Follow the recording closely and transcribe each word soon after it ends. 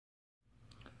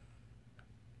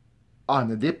I'm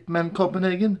the Dip Man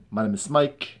Copenhagen. My name is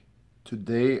Mike.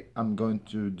 Today I'm going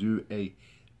to do a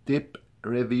dip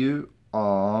review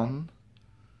on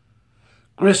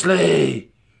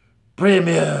Grizzly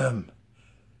Premium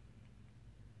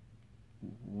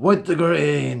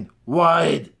Wintergreen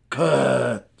Wide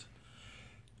Cut.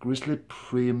 Grizzly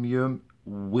Premium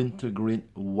Wintergreen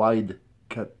Wide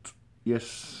Cut.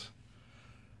 Yes,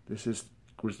 this is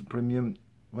Grizzly Premium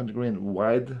Wintergreen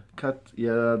Wide Cut.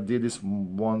 Yeah, I did this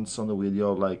once on the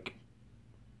video, like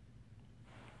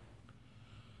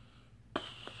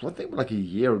I think like a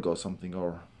year ago something,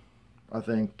 or I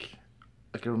think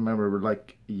I can remember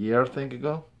like a year I think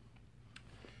ago.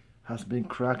 Has been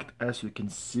cracked, as you can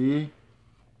see.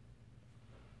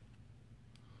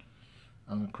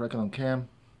 I'm gonna crack it on cam.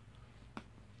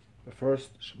 But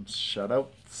first, some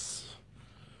shoutouts.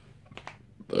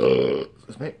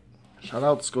 Excuse me.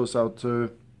 Shoutouts goes out to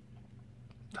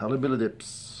Billy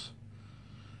Dips,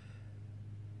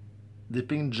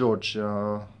 Dipping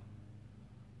Georgia,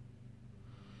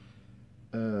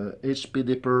 HP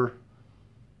Dipper,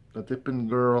 The Dipping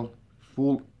Girl,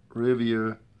 Full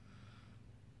Review,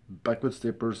 Backwards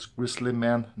Dippers, Grizzly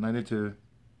Man 92,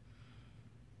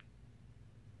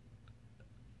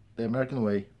 The American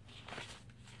Way,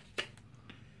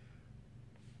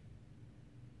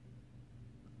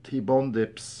 T-Bone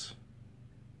Dips,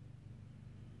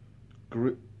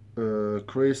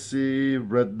 Crazy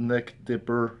Redneck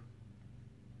Dipper,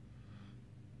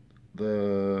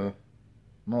 the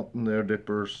Mountain Air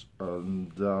Dippers,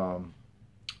 and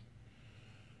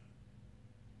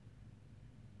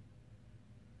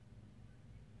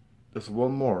there's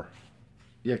one more.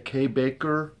 Yeah, K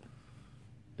Baker,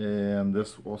 and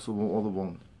there's also one other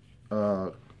one.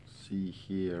 See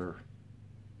here.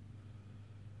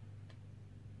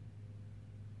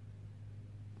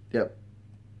 Yep.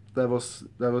 That was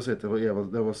it. Yeah,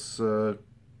 that was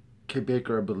K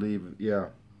Baker, I believe. Yeah.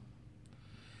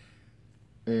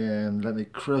 And let me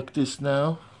crack this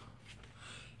now.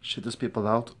 Shit those people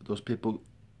out. Those people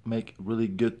make really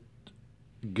good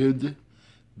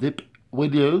dip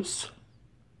videos.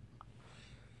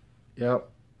 Yeah,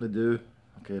 they do.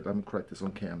 Okay, let me crack this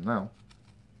on cam now.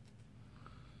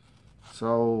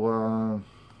 So,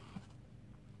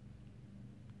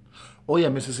 oh yeah,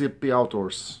 Mississippi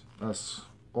Outdoors. That's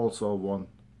also one.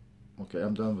 Okay,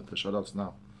 I'm done with the shoutouts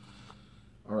now.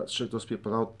 Alright, check those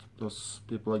people out. Those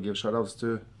people I give shoutouts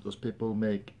to. Those people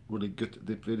make really good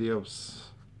dip videos.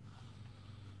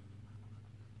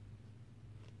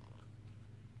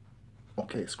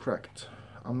 Okay, it's cracked.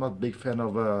 I'm not a big fan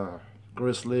of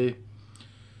Grizzly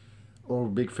or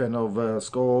big fan of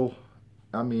Skull.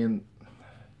 I mean,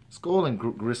 Skull and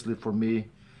Grizzly for me.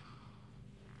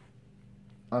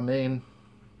 I mean,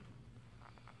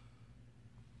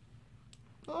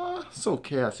 it's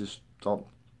okay. I just don't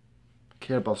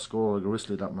care about Skull or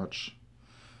Grizzly that much.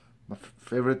 My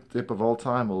favorite dip of all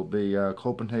time will be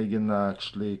Copenhagen,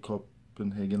 actually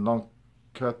Copenhagen Long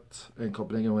Cut and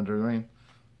Copenhagen Wintergreen.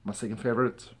 My second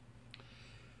favorite.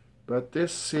 But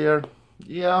this here,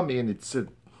 yeah, I mean, it's a,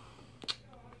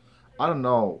 I don't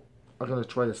know. I'm gonna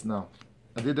try this now.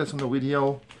 I did this on the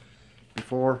video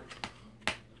before,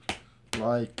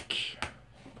 like,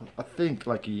 I think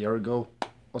like a year ago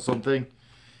or something.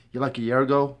 Yeah, like a year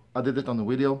ago, I did it on the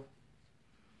video.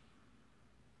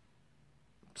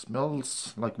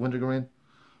 Smells like wintergreen.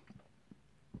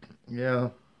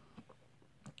 Yeah,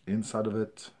 inside of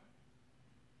it.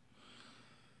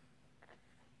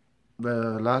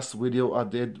 The last video I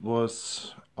did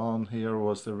was on here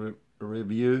was the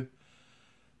review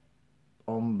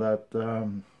on that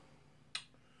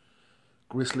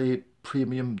Grizzly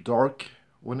Premium Dark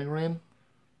Wintergreen.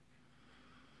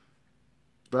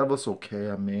 That was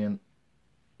okay. I mean,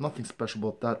 nothing special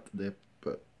about that dip,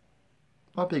 but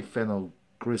not a big fan of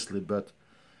Grizzly, but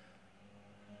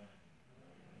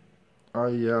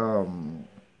I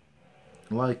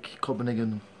like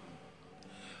Copenhagen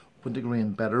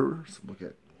Wintergreen better.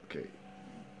 Okay,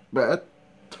 but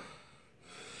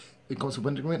it comes to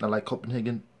Wintergreen, I like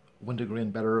Copenhagen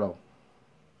Wintergreen better though.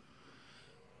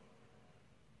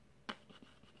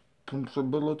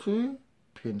 Pinchability.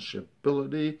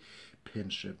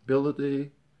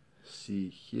 See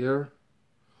here.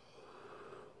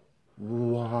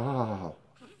 Wow,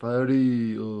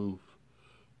 30 of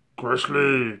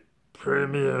Grizzly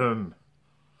Premium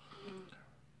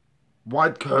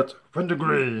Wide Cut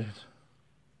Wintergreen.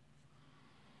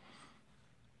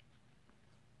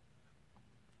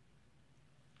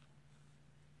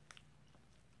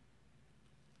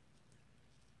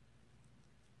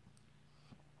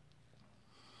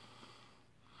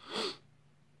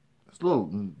 It's a little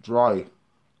dry.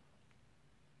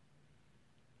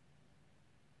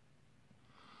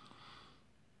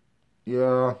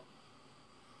 Yeah,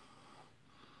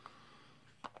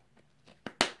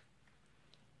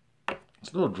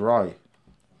 it's a little dry,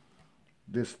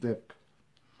 this dip.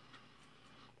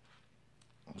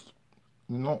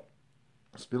 You know,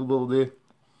 spillability.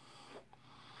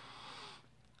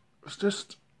 It's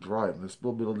just dry. The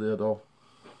spillability though.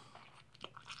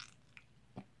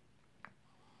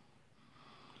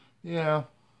 Yeah,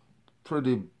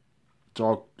 pretty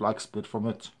dark black spit from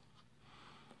it.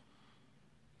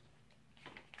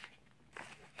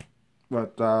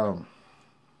 But I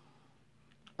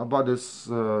buy this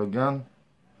again.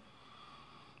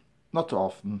 Not too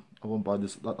often. I won't buy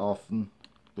this that often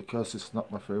because it's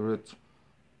not my favorite.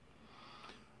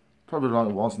 Probably like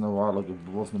once in a while, like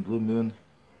once in a blue moon,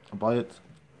 I buy it.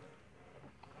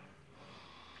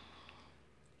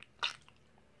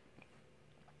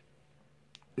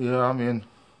 Yeah, I mean,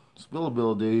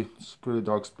 spillability, it's pretty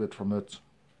dark spit from it.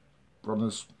 From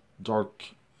this dark,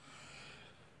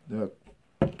 yeah,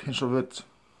 pinch of it.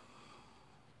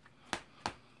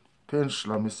 Pinch,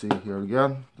 let me see here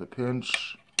again. The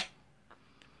pinch.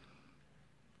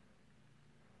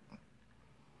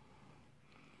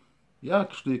 Yeah,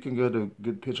 actually, you can get a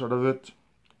good pinch out of it.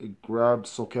 It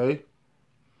grabs okay.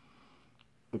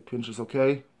 The pinch is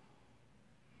okay.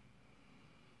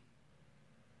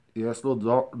 Yeah, it's a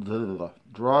little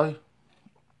dry. A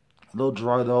little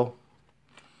dry though.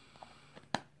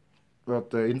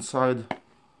 But the inside.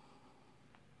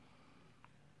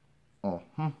 Oh,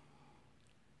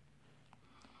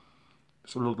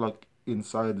 So it look like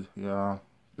inside. Yeah,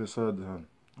 they said a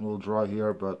little dry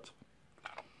here, but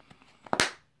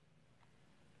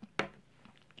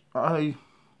I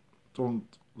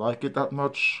don't like it that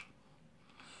much.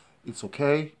 It's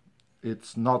okay.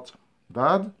 It's not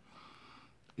bad.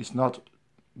 It's not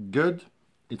good.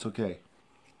 It's okay.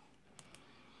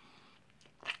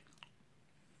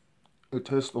 It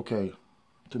tastes okay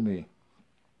to me.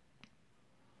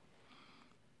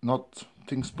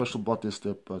 Nothing special about this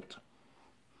dip, but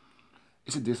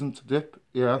it's a decent dip.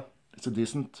 Yeah, it's a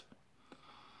decent.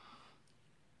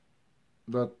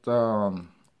 But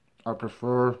I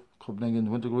prefer Copenhagen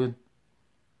Wintergreen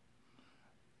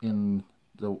when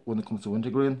it comes to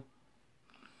Wintergreen.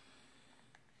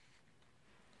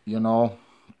 You know,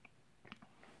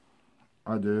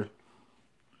 I do.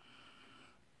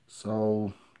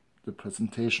 So the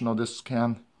presentation of this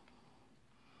can,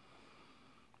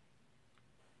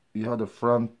 you have the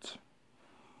front,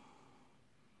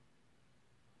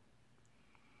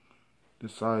 the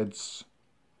sides,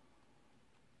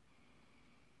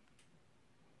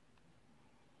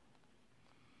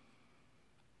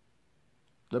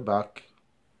 the back,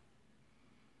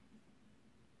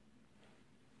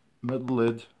 middle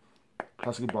lid,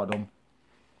 plastic bottom.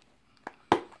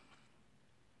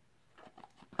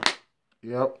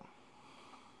 Yep.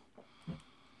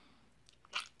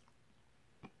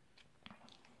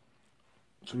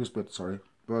 Sugar spit, sorry.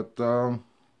 But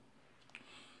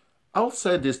I'll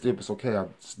say this dip is okay.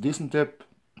 It's a decent dip.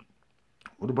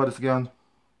 What about this again?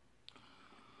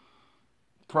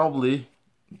 Probably,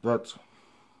 but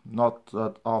not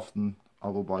that often I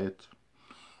will buy it.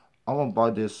 I won't buy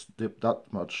this dip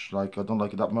that much. Like, I don't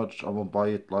like it that much. I won't buy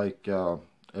it like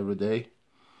every day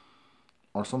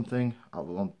or something. I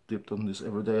won't dip on this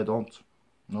every day. I don't.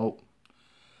 No.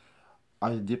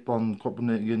 I dip on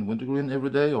Copenhagen Wintergreen every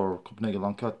day or Copenhagen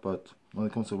Long Cut, but when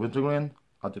it comes to Wintergreen,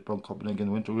 I dip on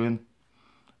Copenhagen Wintergreen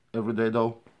every day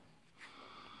though.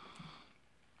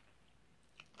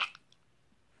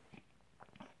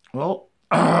 Well,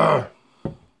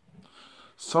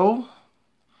 so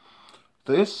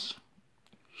this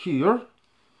here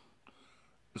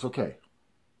is okay.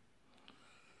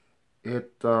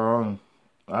 It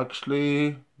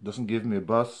actually doesn't give me a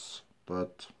buzz,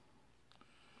 but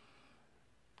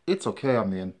it's okay. I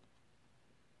mean,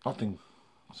 nothing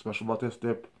special about this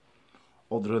dip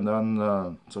other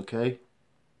than it's okay.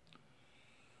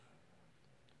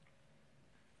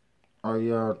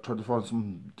 I tried to find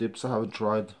some dips I haven't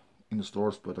tried in the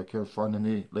stores, but I can't find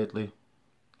any lately.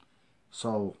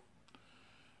 So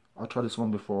I tried this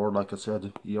one before, like I said,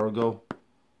 a year ago.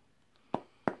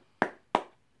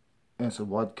 And it's a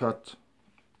wide cut.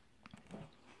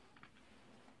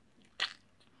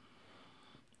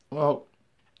 Well,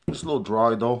 it's a little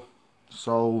dry though.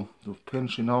 So the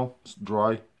pinch, you know, it's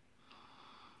dry.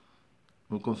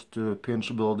 When it comes to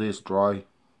pinchability, it's dry.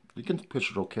 You can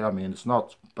pinch it okay. I mean, it's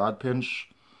not bad pinch.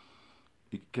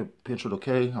 You can pinch it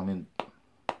okay. I mean,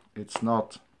 it's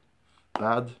not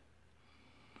bad.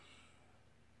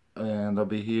 And I'll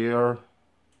be here.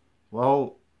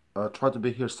 Well, I try to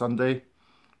be here Sunday.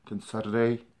 Because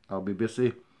Saturday I'll be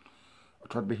busy. I'll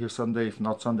try to be here Sunday. If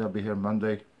not Sunday, I'll be here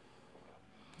Monday.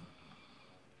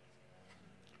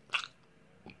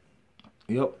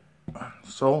 Yep.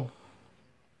 So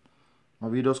my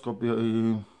videos could be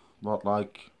about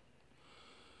like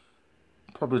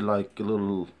probably like a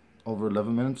little over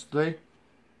 11 minutes today,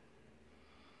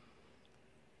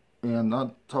 and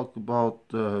I talk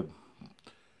about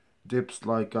dips.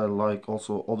 Like I like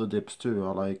also other dips too.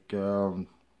 I like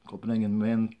Copenhagen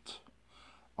mint.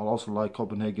 I also like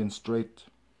Copenhagen straight.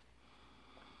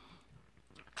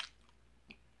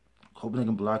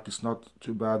 Copenhagen black is not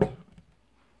too bad.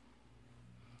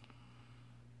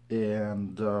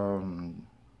 And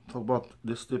talk about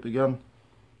this dip again.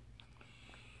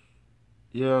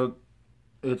 Yeah,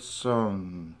 it's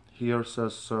here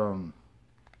says oh,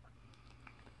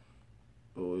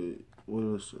 what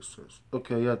is this?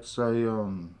 Okay, yeah, it's a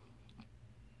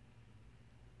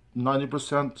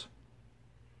 90%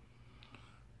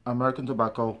 American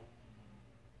tobacco,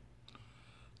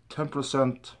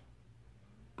 10%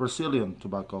 Brazilian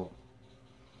tobacco.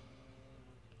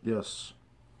 Yes,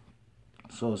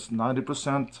 so it's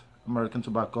 90% American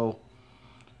tobacco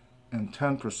and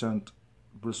 10%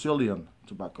 Brazilian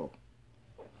tobacco.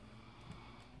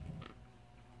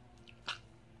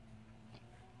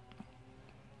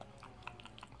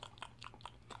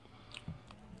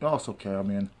 That's okay. I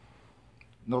mean,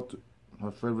 not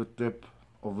my favorite dip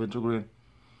of Wintergreen.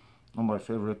 Not my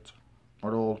favorite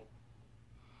at all.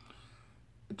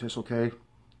 It tastes okay.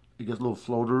 It gets little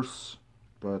floaters,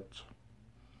 but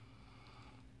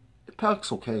it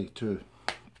packs okay too.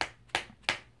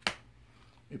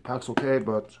 It packs okay,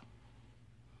 but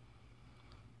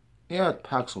yeah, it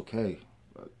packs okay,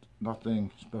 but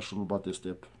nothing special about this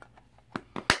dip.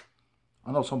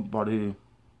 I know somebody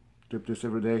dip this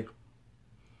every day.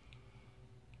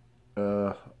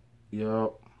 Yeah,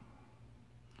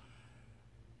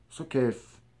 it's okay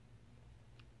if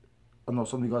I know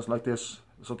some of you guys like this.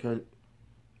 It's okay.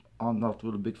 I'm not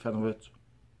really a big fan of it,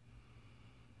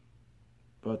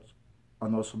 but I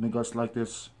know some of you guys like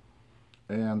this,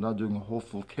 and I'm doing a whole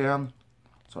full can.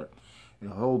 Sorry, a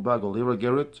whole bag of Lyra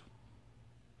Garrett.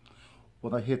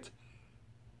 When I hit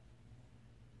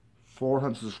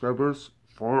 400 subscribers,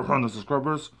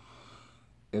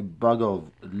 a bag of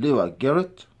Lyra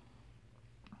Garrett.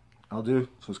 I'll do.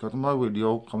 Subscribe to my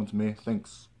video, comment to me.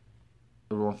 Thanks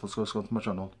everyone for subscribing to my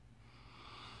channel.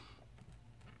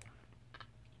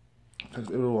 Thanks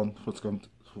everyone for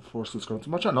subscribing to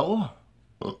my channel.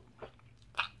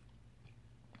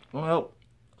 Well,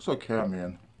 it's okay, I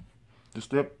mean. This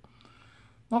dip,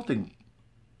 nothing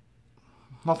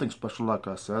special like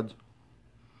I said.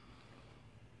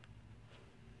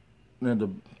 And the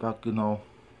back, you know,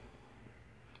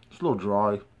 it's a little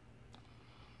dry.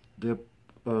 Dip.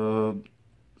 So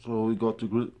we go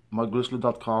to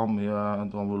mygrizzly.com. Yeah, I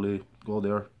don't really go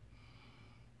there.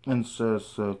 And it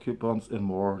says coupons and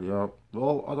more. Yeah,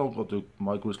 well, I don't go to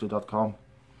mygrizzly.com.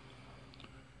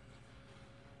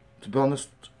 To be honest,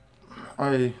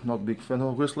 I'm not a big fan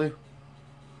of Grizzly.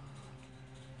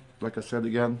 Like I said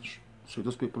again, check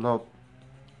those people out.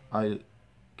 I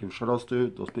give shoutouts to.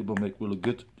 Those people make really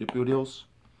good dip videos.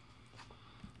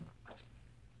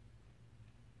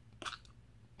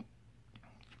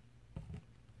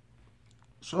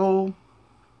 So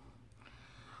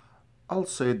I'll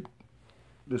say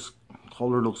this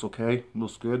color looks okay,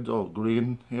 looks good. Oh,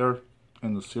 green here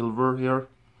and the silver here.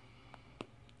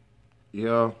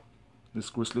 Yeah, this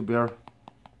grizzly bear.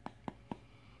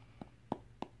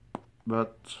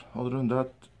 But other than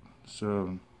that, it's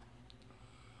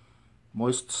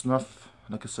moist snuff,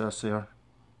 like it says here.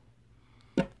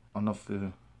 I don't know if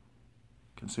you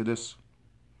can see this.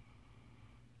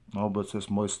 No, but it says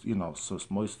moist, you know, it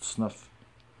says moist snuff.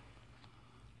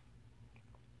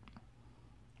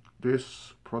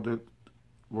 This product,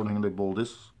 warning label,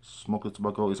 this smokeless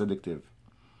tobacco is addictive.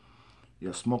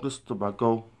 Yeah, smokeless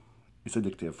tobacco is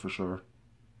addictive for sure.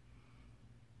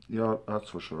 Yeah, that's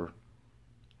for sure.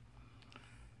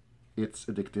 It's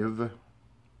addictive.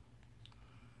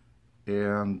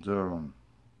 And the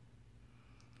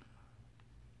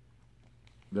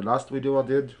last video I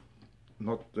did,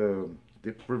 not the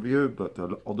dip review, but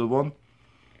the other one,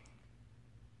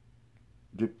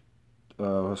 dip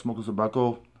smokeless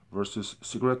tobacco versus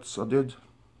cigarettes I did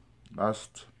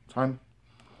last time.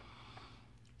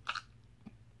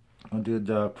 I did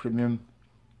premium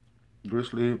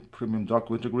Grizzly premium dark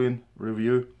wintergreen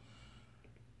review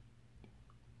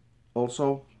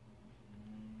also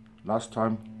last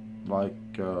time, like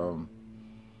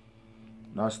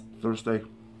last Thursday.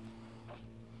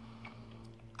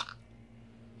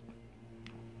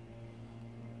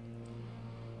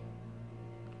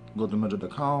 Go to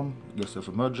mudjug.com, get yourself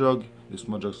a mud jug. This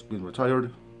mud jug's been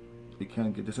retired. You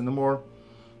can't get this anymore.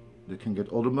 You can get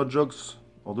older mud jugs,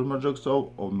 other merjugs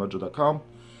though, or merjug.com.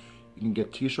 You can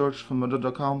get t-shirts from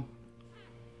merjug.com,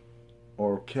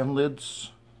 or can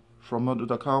lids from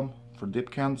merjug.com for dip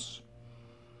cans.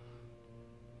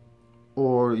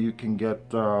 Or you can get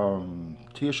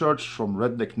t-shirts from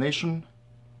Redneck Nation.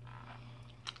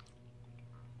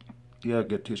 Yeah,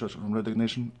 get t-shirts from Redneck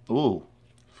Nation. Oh,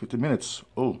 50 minutes.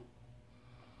 Oh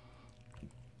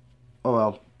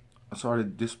well, sorry,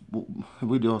 this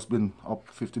video has been up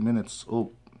 50 minutes.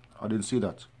 Oh, I didn't see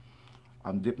that.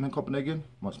 I'm dipping in Copenhagen.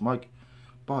 My mic.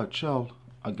 Bye, ciao.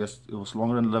 I guess it was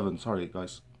longer than 11. Sorry,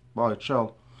 guys. Bye,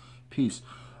 ciao. Peace.